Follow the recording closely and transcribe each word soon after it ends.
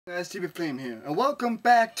Guys, TV Flame here, and welcome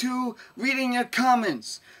back to reading your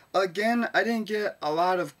comments. Again, I didn't get a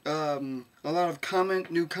lot of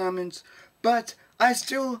new comments, but I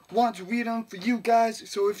still want to read them for you guys.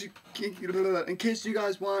 So if you, in case you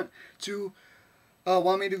guys want me to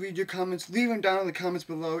read your comments, leave them down in the comments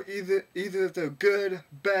below. Either if they're good,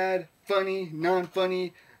 bad, funny,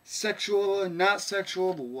 non-funny, sexual, or not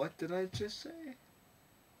sexual. But what did I just say?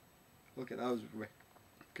 Okay, that was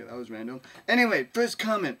random. Anyway, first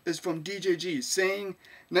comment is from DJG saying,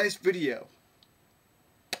 "Nice video."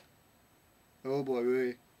 Oh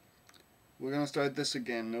boy, we're gonna start this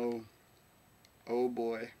again. Oh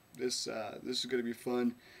boy, this is gonna be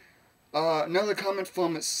fun. Another comment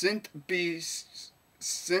from Synth Beast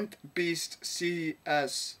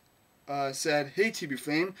CS. Said, "Hey TV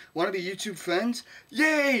Flame, wanna be YouTube friends?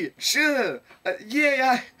 Yay! Sure!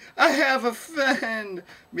 Yay! I have a friend!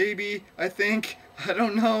 Maybe, I think, I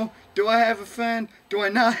don't know. Do I have a friend? Do I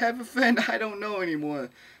not have a friend? I don't know anymore."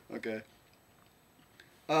 Okay.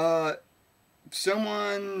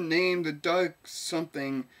 Someone named the Dark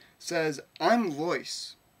Something says, "I'm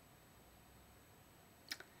Royce."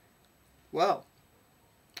 Well,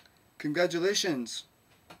 congratulations.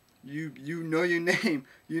 You know your name.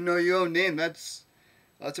 You know your own name. That's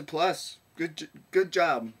a plus. Good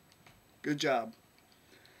job. Good job.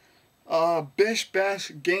 Bish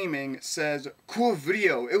Bash Gaming says, "Cool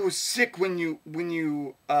video. It was sick when you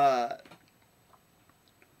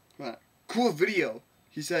cool video."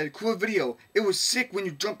 He said, "Cool video. It was sick when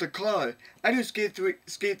you jumped the car. I do Skate 3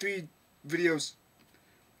 videos.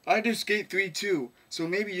 I do Skate 3 too. So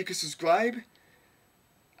maybe you could subscribe."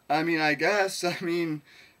 I mean, I guess.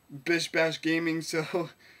 Bish Bash Gaming, so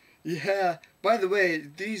yeah. By the way,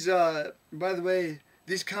 these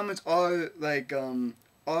comments are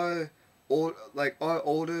are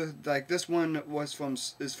older. Like this one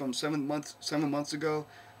is from 7 months ago.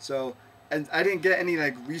 So, and I didn't get any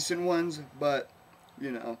like recent ones, but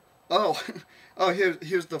you know. Oh,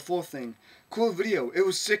 here's the fourth thing. "Cool video. It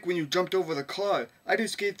was sick when you jumped over the car. I do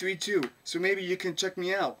Skate 3 too, so maybe you can check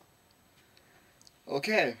me out."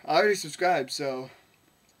 Okay, I already subscribed, so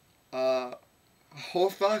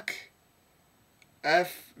Horfuck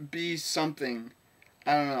FB something.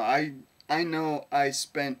 I don't know. I know I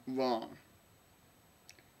spent wrong.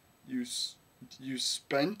 You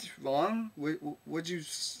spent wrong? What'd you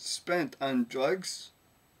spent on drugs?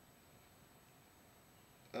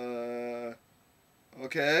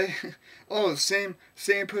 Okay. Oh, same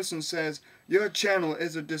person says, "Your channel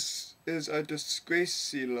is a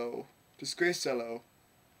disgracelo. Disgracelo.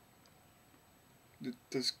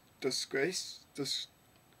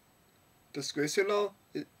 Disgracelo?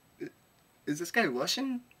 Is this guy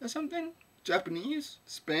Russian or something? Japanese?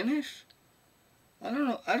 Spanish? I don't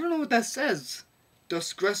know. I don't know what that says.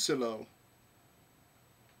 Disgracelo.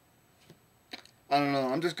 I don't know.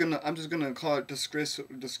 I'm just gonna call it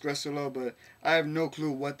disgracelo, but I have no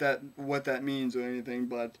clue what that means or anything.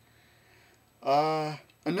 But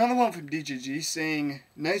another one from DJG saying,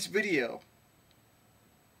 "Nice video."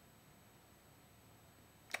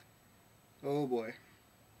 Oh boy.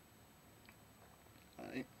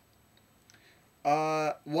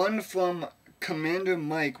 Alright. One from Commander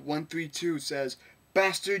Mike 132 says,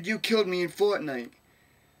 "Bastard, you killed me in Fortnite."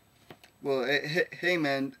 Well, hey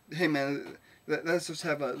man, let's just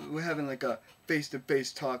we're having like a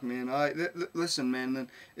face-to-face talk, man. Alright, listen, man.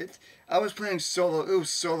 I was playing solo. It was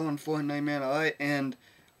solo in Fortnite, man. Alright, and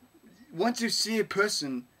once you see a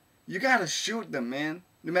person, you gotta shoot them, man.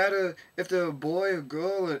 No matter if they're a boy or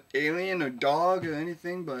girl or alien or dog or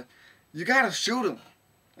anything, but you gotta shoot them.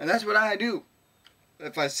 And that's what I do.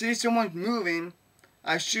 If I see someone moving,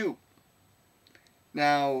 I shoot.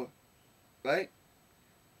 Now, right?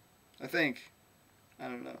 I think. I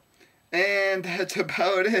don't know. And that's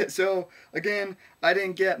about it. So, again, I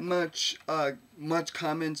didn't get much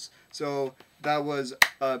comments, so that was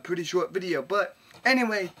a pretty short video. But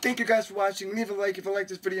anyway, thank you guys for watching. Leave a like if you like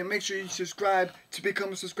this video. Make sure you subscribe to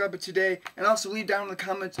become a subscriber today. And also leave down in the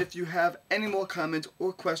comments if you have any more comments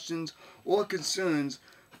or questions or concerns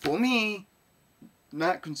for me.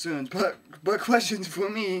 Not concerns, but questions for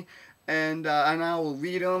me. And I will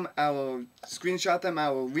read them. I will screenshot them. I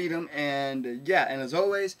will read them. And yeah, and as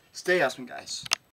always, stay awesome, guys.